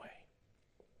beautiful in that way.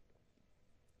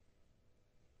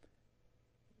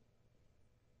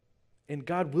 And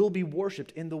God will be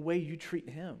worshiped in the way you treat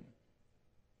him.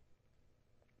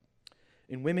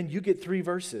 And women, you get 3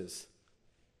 verses.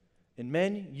 And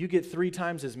men, you get 3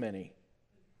 times as many.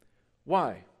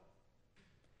 Why?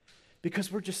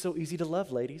 Because we're just so easy to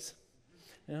love, ladies.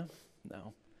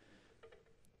 No.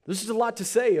 This is a lot to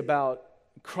say about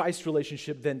Christ's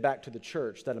relationship then back to the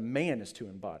church that a man is to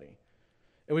embody.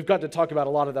 And we've got to talk about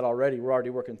a lot of that already. We're already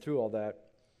working through all that.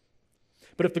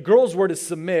 But if the girl's word is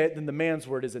submit, then the man's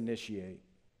word is initiate.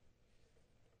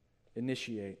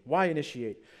 Initiate. Why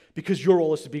initiate? Because your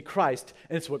role is to be Christ,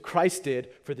 and it's what Christ did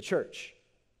for the church.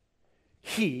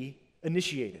 He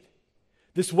initiated.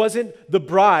 This wasn't the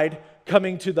bride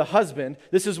coming to the husband.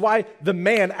 This is why the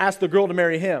man asked the girl to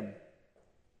marry him,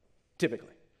 typically.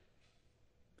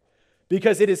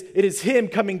 Because it is him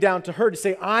coming down to her to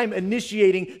say, I'm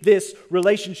initiating this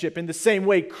relationship in the same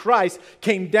way Christ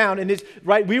came down. And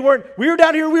right, we were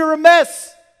down here, we were a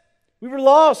mess. We were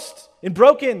lost and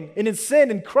broken and in sin,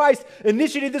 and Christ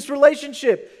initiated this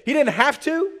relationship. He didn't have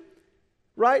to,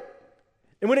 right?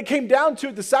 And when it came down to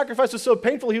it, the sacrifice was so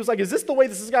painful, he was like, is this the way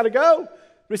this has got to go?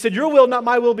 But he said, your will, not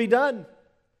my will, be done.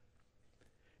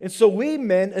 And so we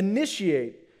men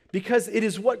initiate because it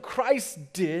is what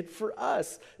Christ did for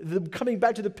us. Coming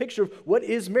back to the picture of what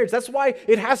is marriage. That's why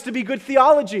it has to be good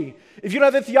theology. If you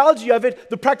don't have the theology of it,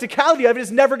 the practicality of it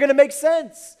is never going to make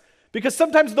sense. Because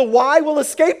sometimes the why will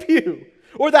escape you,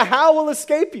 or the how will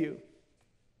escape you.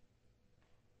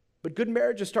 But good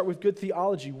marriages start with good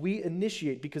theology. We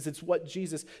initiate because it's what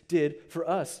Jesus did for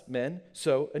us, men.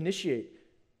 So initiate.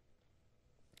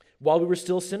 While we were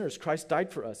still sinners, Christ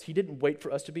died for us. He didn't wait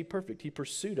for us to be perfect. He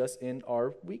pursued us in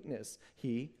our weakness.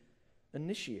 He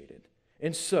initiated.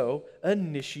 And so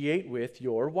initiate with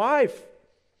your wife.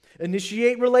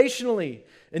 Initiate relationally.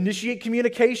 Initiate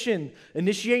communication.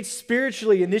 Initiate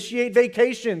spiritually. Initiate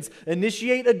vacations.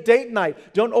 Initiate a date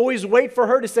night. Don't always wait for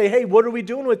her to say, hey, what are we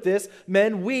doing with this?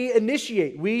 Men, we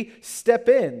initiate. We step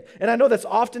in. And I know that's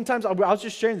oftentimes, I was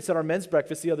just sharing this at our men's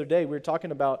breakfast the other day. We were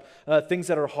talking about things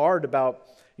that are hard about,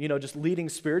 just leading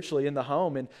spiritually in the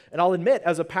home. And I'll admit,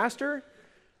 as a pastor,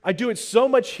 I do it so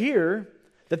much here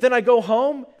that then I go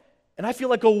home and I feel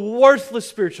like a worthless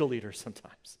spiritual leader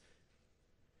sometimes.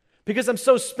 Because I'm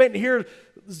so spent here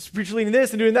spiritually in this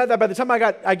and doing that by the time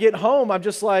I get home, I'm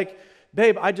just like,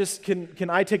 babe, can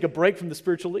I take a break from the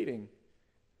spiritual leading?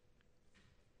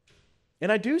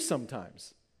 And I do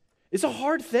sometimes. It's a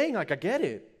hard thing, I get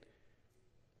it.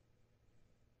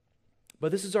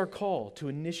 But this is our call to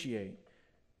initiate.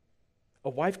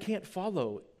 A wife can't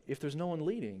follow if there's no one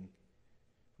leading.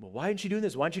 Well, why aren't you doing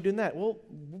this? Why aren't you doing that? Well,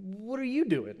 what are you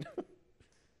doing?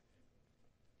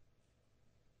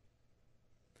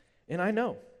 And I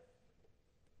know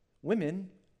women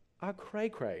are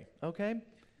cray-cray, okay?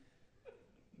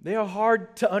 They are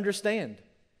hard to understand.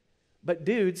 But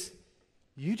dudes,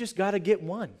 you just got to get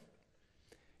one.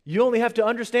 You only have to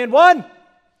understand one.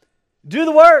 Do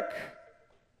the work.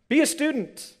 Be a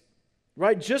student,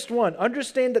 right? Just one.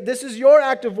 Understand that this is your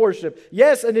act of worship.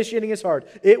 Yes, initiating is hard.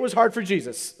 It was hard for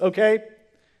Jesus, okay?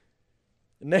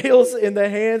 Nails in the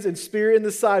hands and spear in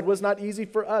the side was not easy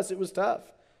for us. It was tough.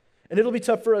 And it'll be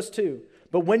tough for us too.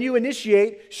 But when you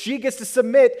initiate, she gets to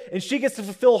submit and she gets to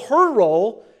fulfill her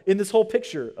role in this whole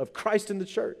picture of Christ in the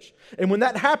church. And when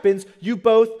that happens, you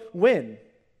both win.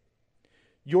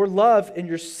 Your love and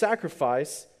your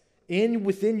sacrifice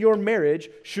within your marriage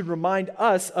should remind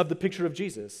us of the picture of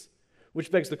Jesus.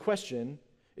 Which begs the question,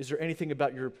 is there anything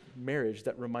about your marriage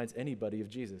that reminds anybody of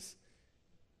Jesus?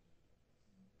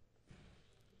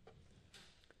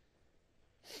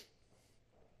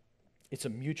 It's a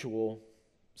mutual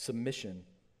submission.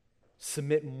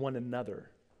 Submit one another,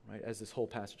 right, as this whole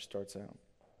passage starts out.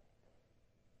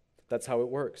 That's how it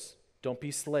works. Don't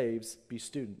be slaves, be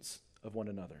students of one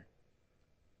another.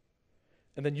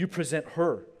 And then you present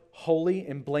her holy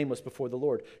and blameless before the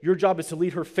Lord. Your job is to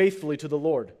lead her faithfully to the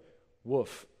Lord.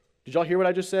 Woof. Did y'all hear what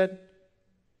I just said?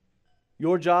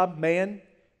 Your job, man,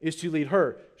 is to lead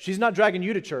her. She's not dragging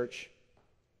you to church.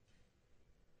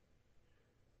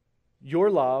 Your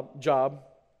job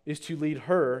is to lead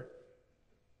her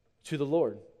to the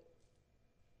Lord.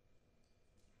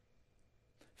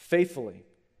 Faithfully.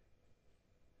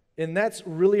 And that's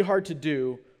really hard to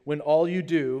do when all you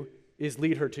do is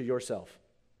lead her to yourself.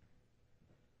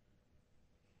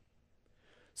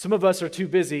 Some of us are too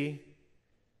busy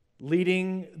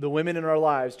leading the women in our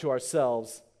lives to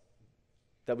ourselves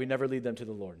that we never lead them to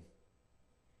the Lord.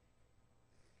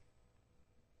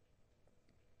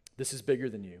 This is bigger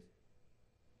than you.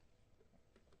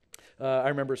 I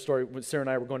remember a story when Sarah and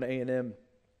I were going to A&M,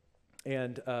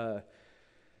 and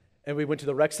we went to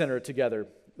the rec center together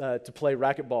to play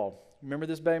racquetball. Remember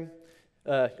this, babe?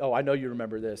 I know you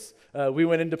remember this. We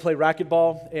went in to play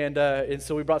racquetball, and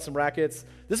so we brought some rackets.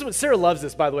 This is what Sarah loves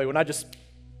this, by the way, when I just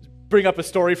bring up a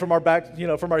story from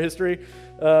from our history.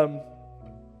 And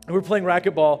we're playing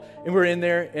racquetball, and we're in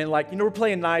there, and we're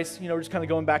playing nice. We're just kind of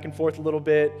going back and forth a little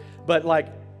bit. But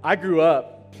I grew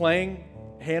up playing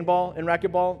handball and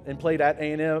racquetball and played at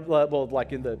A&M, in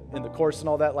the course and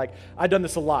all that. I'd done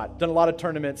this a lot, done a lot of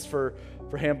tournaments for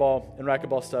handball and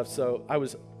racquetball stuff, so I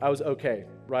was okay,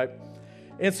 right?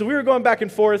 And so we were going back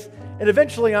and forth, and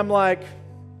eventually I'm like,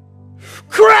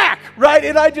 crack, right?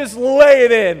 And I just lay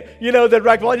it in, that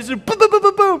racquetball. I just do boom, boom, boom,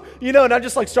 boom, boom, and I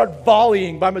just start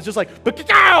volleying by myself, just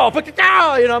ba-ka-cow,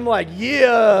 ba-ka-cow, and I'm like,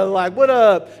 yeah, what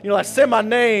up? I say my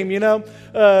name,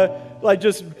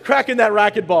 just cracking that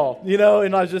racquetball,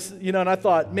 and I was just, and I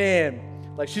thought, man,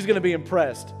 she's going to be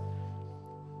impressed,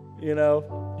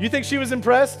 You think she was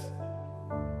impressed?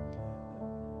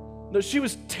 No, she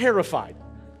was terrified,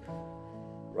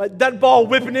 right? That ball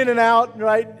whipping in and out,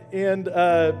 right? And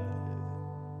I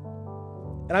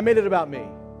made it about me.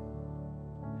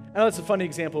 I know it's a funny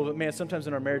example, but man, sometimes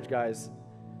in our marriage, guys,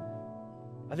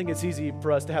 I think it's easy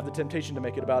for us to have the temptation to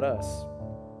make it about us.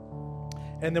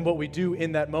 And then what we do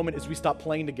in that moment is we stop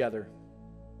playing together.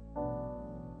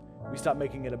 We stop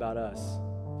making it about us.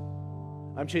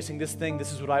 I'm chasing this thing.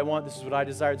 This is what I want. This is what I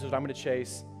desire. This is what I'm going to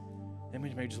chase. And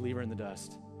we may just leave her in the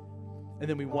dust. And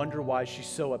then we wonder why she's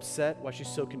so upset, why she's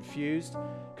so confused,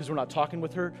 because we're not talking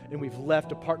with her, and we've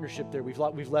left a partnership there. We've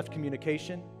left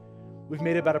communication. We've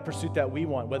made it about a pursuit that we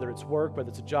want, whether it's work, whether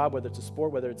it's a job, whether it's a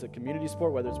sport, whether it's a community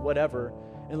sport, whether it's whatever.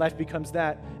 And life becomes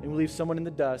that, and we leave someone in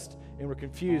the dust, and we're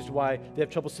confused why they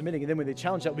have trouble submitting. And then when they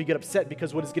challenge that, we get upset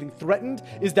because what is getting threatened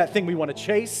is that thing we want to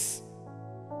chase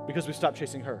because we stopped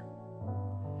chasing her.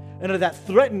 And out of that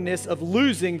threatenedness of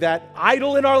losing that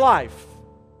idol in our life,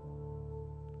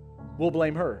 we'll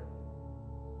blame her.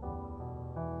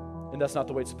 And that's not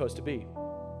the way it's supposed to be.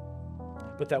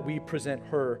 But that we present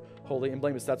her holy and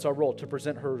blameless. That's our role, to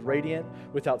present her radiant,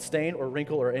 without stain or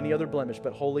wrinkle or any other blemish,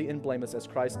 but holy and blameless as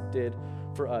Christ did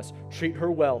for us. Treat her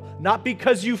well, not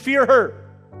because you fear her,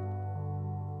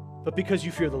 but because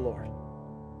you fear the Lord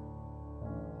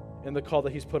and the call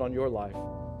that He's put on your life.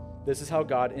 This is how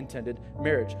God intended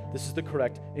marriage. This is the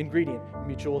correct ingredient.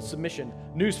 Mutual submission.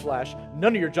 Newsflash,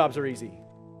 none of your jobs are easy.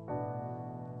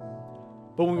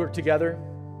 But when we work together,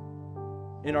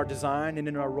 in our design and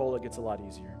in our role, it gets a lot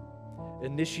easier.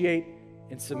 Initiate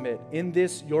and submit. In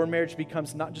this, your marriage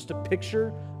becomes not just a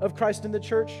picture of Christ in the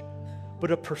church, but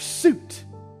a pursuit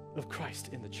of Christ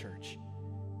in the church.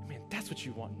 I mean, that's what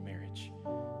you want in marriage.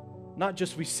 Not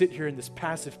just we sit here in this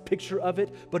passive picture of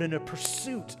it, but in a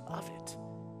pursuit of it.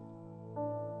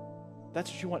 That's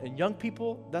what you want. And young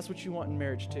people, that's what you want in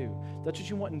marriage too. That's what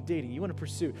you want in dating. You want to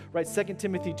pursue. Right? 2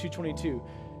 Timothy 2:22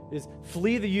 is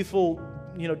flee the youthful,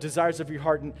 desires of your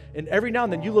heart. And every now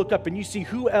and then you look up and you see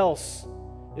who else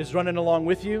is running along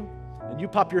with you. And you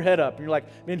pop your head up and you're like,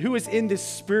 man, who is in this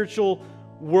spiritual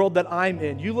world that I'm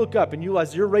in? You look up and you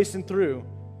realize you're racing through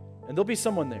and there'll be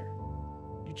someone there.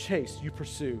 You chase, you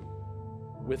pursue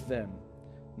with them.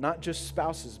 Not just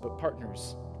spouses, but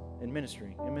partners in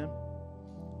ministry. Amen?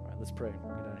 All right, let's pray.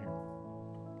 We'll get out of here.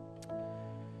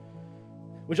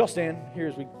 Would y'all stand here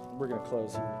as we're going to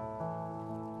close here.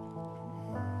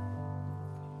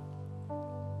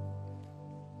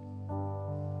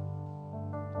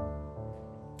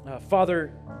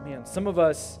 Father, man, some of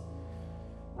us,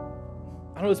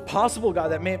 don't know, it's possible, God,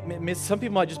 that some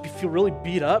people might just feel really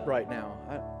beat up right now.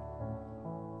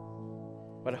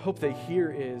 What I hope they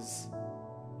hear is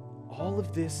all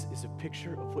of this is a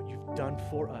picture of what you've done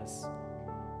for us.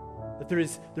 That there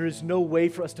is no way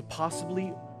for us to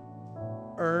possibly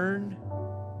earn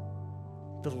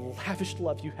the lavish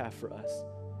love you have for us.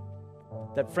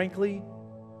 That frankly,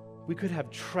 we could have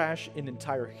trash an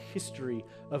entire history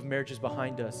of marriages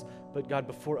behind us, but God,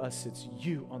 before us sits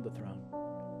you on the throne.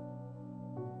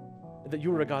 That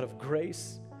you are a God of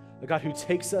grace, a God who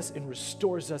takes us and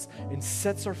restores us and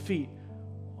sets our feet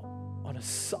on a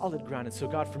solid ground. And so,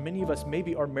 God, for many of us,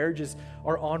 maybe our marriages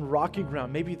are on rocky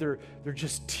ground. Maybe they're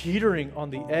just teetering on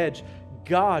the edge.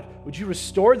 God, would you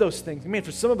restore those things? Man,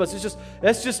 for some of us,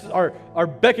 that's just our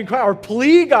beck and cry. Our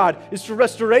plea, God, is for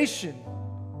restoration.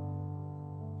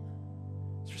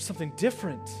 It's for something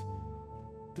different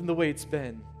than the way it's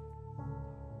been.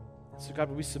 And so, God,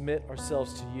 would we submit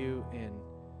ourselves to you and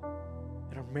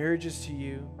our marriages to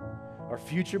you, our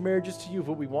future marriages to you,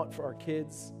 what we want for our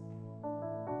kids.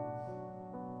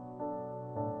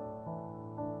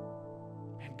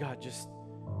 And God, just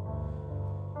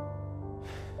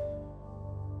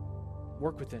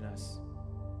work within us.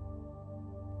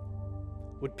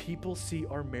 Would people see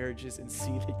our marriages and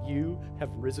see that you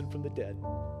have risen from the dead?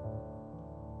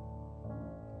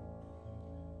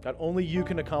 God, only you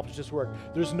can accomplish this work.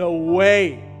 There's no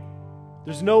way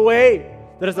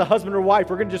that as a husband or wife,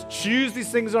 we're going to just choose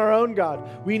these things on our own,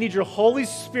 God. We need your Holy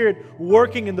Spirit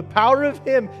working in the power of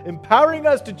Him, empowering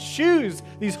us to choose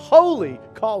these holy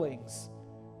callings.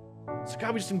 So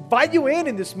God, we just invite you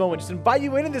in this moment. Just invite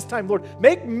you in this time, Lord.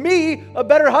 Make me a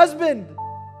better husband.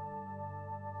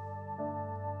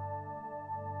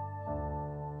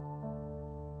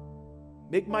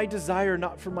 Make my desire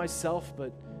not for myself,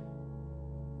 but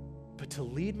to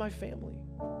lead my family.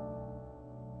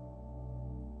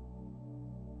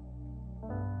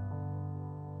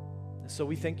 So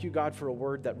we thank you, God, for a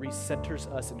word that recenters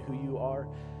us in who you are.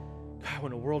 God,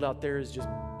 when a world out there is just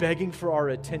begging for our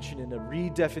attention and a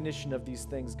redefinition of these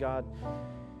things, God,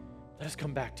 let us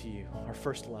come back to you, our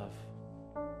first love.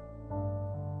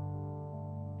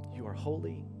 You are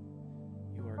holy.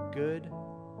 You are good.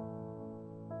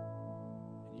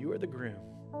 You are the groom.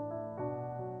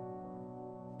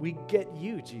 We get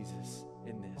you, Jesus,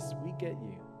 in this. We get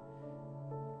you.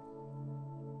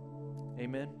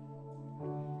 Amen.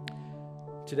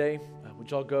 Today,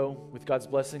 would y'all go with God's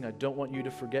blessing? I don't want you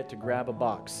to forget to grab a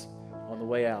box on the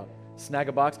way out. Snag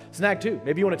a box. Snag two.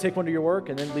 Maybe you want to take one to your work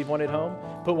and then leave one at home.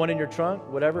 Put one in your trunk,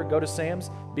 whatever. Go to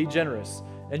Sam's. Be generous.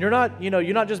 And you're not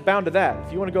just bound to that.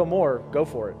 If you want to go more, go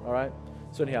for it, all right?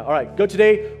 So anyhow, all right, go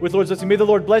today with Lord's blessing. May the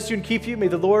Lord bless you and keep you. May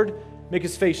the Lord make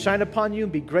His face shine upon you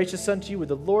and be gracious unto you. May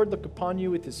the Lord look upon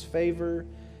you with His favor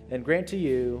and grant to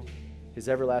you His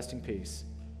everlasting peace.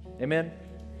 Amen?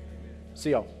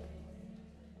 See y'all.